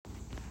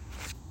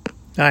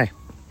Hi,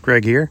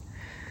 Greg here.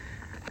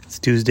 It's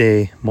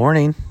Tuesday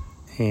morning,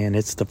 and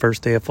it's the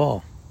first day of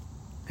fall.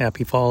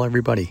 Happy fall,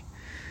 everybody.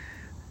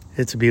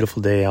 It's a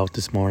beautiful day out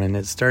this morning.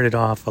 It started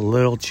off a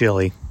little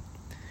chilly,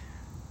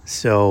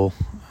 so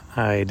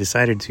I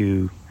decided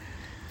to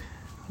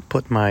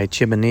put my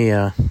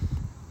chimenea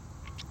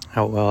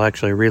out, well,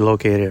 actually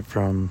relocate it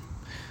from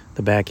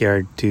the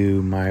backyard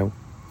to my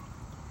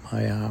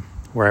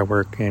where I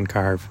work and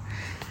carve.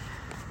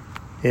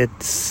 It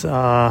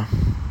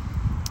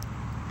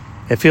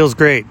feels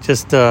great.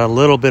 Just a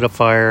little bit of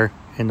fire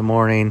in the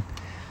morning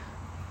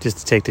just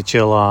to take the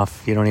chill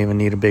off. You don't even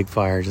need a big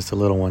fire, just a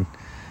little one.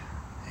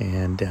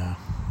 And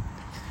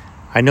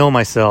I know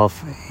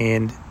myself,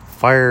 and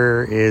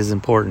fire is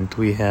important.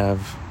 We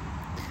have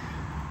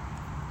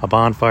a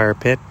bonfire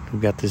pit.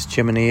 We've got this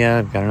chimenea.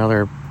 I've got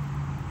another,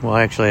 well,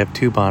 actually I have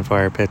two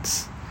bonfire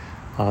pits.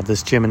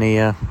 This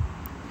chimenea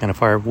and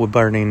a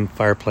wood-burning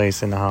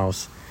fireplace in the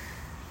house.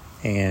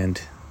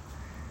 And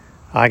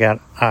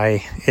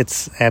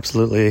it's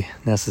absolutely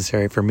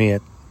necessary for me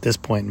at this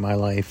point in my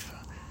life.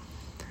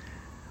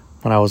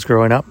 When I was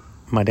growing up,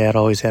 my dad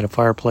always had a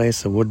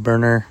fireplace, a wood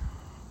burner,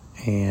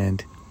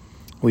 and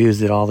we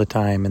used it all the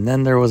time. And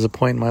then there was a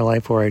point in my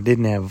life where I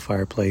didn't have a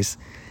fireplace.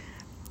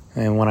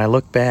 And when I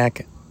look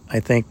back,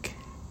 I think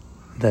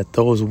that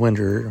those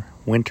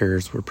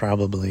winters were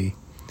probably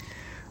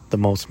the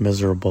most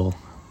miserable.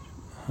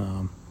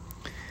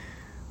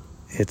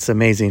 It's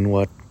amazing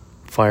what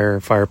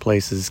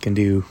fireplaces can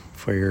do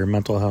for your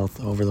mental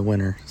health over the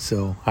winter.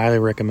 So highly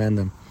recommend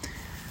them.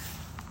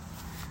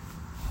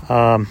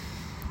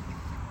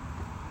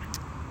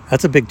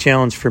 That's a big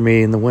challenge for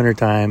me in the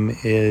wintertime,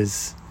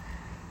 is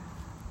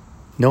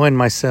knowing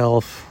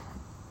myself.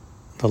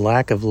 The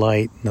lack of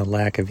light and the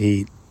lack of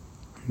heat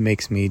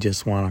makes me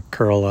just want to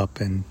curl up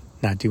and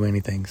not do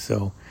anything.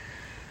 So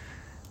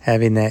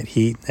having that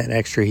heat, that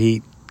extra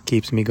heat,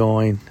 keeps me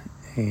going,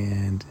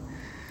 and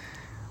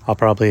I'll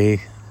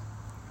probably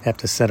have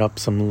to set up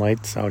some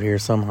lights out here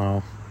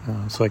somehow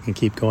so I can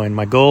keep going.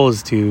 My goal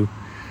is to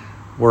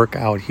work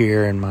out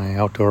here in my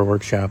outdoor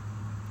workshop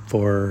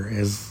for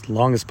as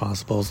long as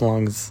possible, as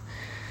long as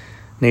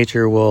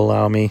nature will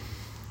allow me.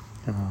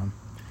 And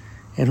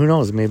who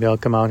knows, maybe I'll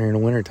come out here in the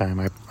wintertime.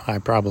 I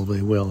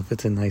probably will if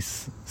it's a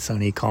nice,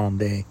 sunny, calm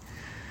day.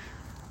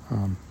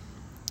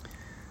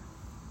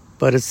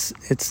 But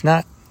it's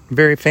not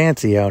very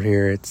fancy out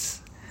here.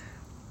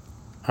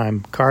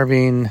 I'm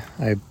carving.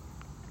 I've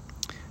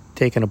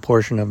taken a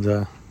portion of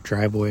the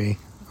driveway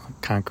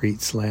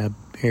concrete slab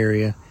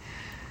area,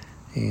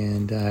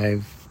 and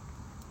I've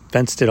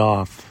fenced it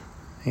off.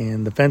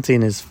 And the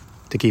fencing is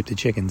to keep the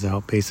chickens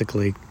out,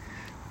 basically.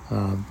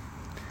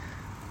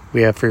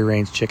 We have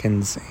free-range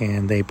chickens,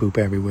 and they poop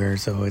everywhere,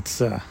 so it's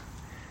kind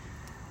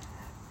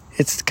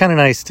of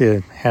nice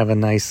to have a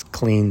nice,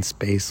 clean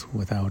space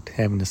without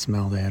having to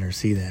smell that or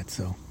see that.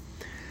 So,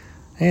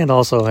 and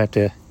also have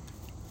to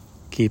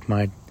keep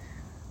my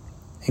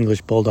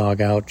English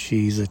bulldog out.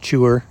 She's a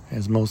chewer,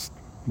 as most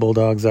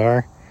bulldogs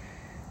are,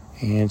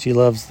 and she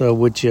loves the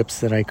wood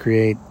chips that I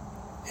create.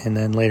 And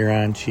then later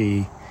on,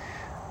 she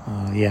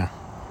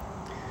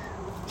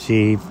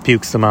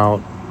pukes them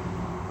out,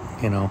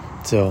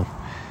 so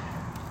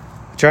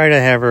I try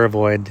to have her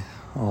avoid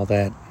all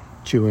that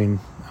chewing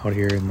out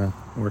here in the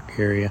work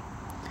area.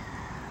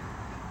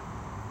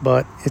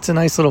 But it's a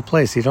nice little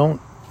place. I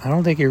don't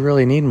think you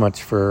really need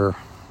much for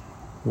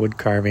wood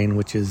carving,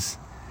 which is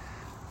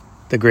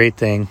the great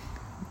thing.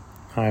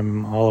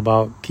 I'm all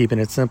about keeping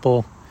it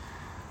simple.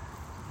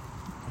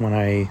 When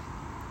I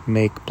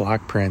make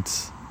block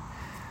prints,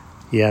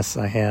 yes,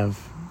 I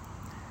have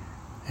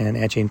an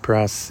etching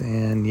press,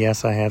 and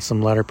yes, I have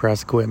some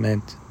letterpress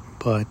equipment,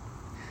 but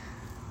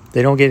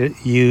they don't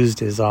get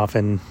used as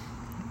often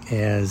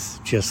as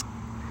just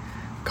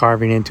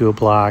carving into a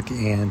block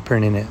and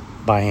printing it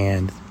by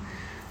hand,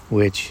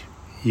 which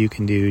you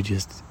can do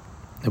just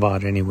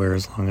about anywhere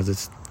as long as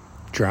it's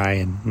dry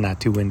and not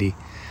too windy.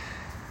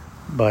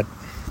 But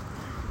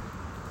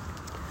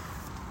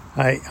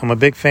I'm a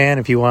big fan.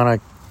 If you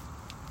want to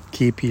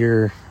keep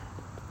your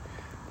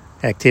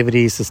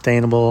activity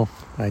sustainable,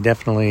 I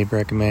definitely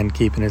recommend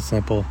keeping it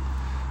simple.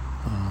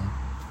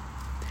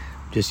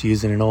 Just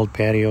using an old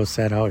patio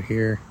set out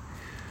here.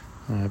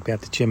 I've got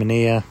the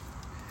chimenea.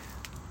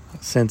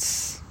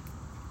 Since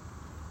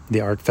the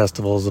art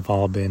festivals have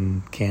all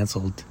been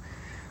canceled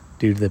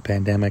due to the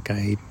pandemic,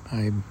 I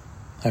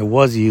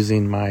was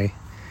using my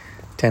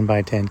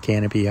 10x10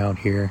 canopy out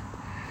here,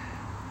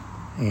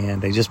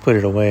 and I just put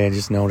it away. I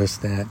just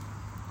noticed that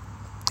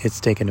it's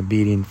taking a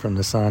beating from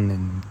the sun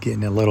and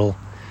getting a little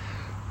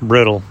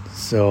brittle,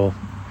 so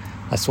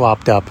I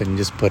swapped up and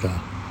just put a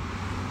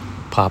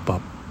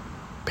pop-up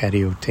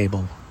patio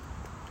table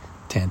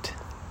tent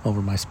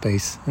over my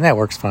space, and that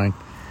works fine.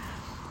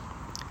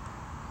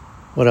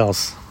 What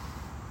else?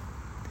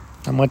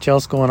 Not much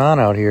else going on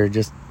out here.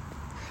 Just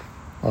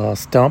a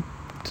stump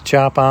to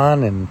chop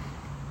on, and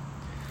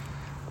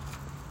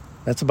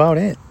that's about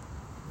it.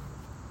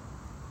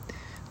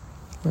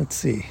 Let's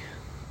see.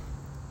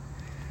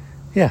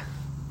 Yeah.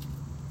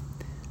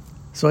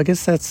 So I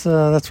guess that's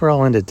where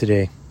I'll end it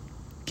today.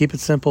 Keep it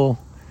simple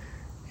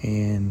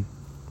and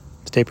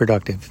stay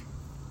productive.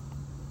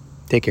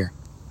 Take care.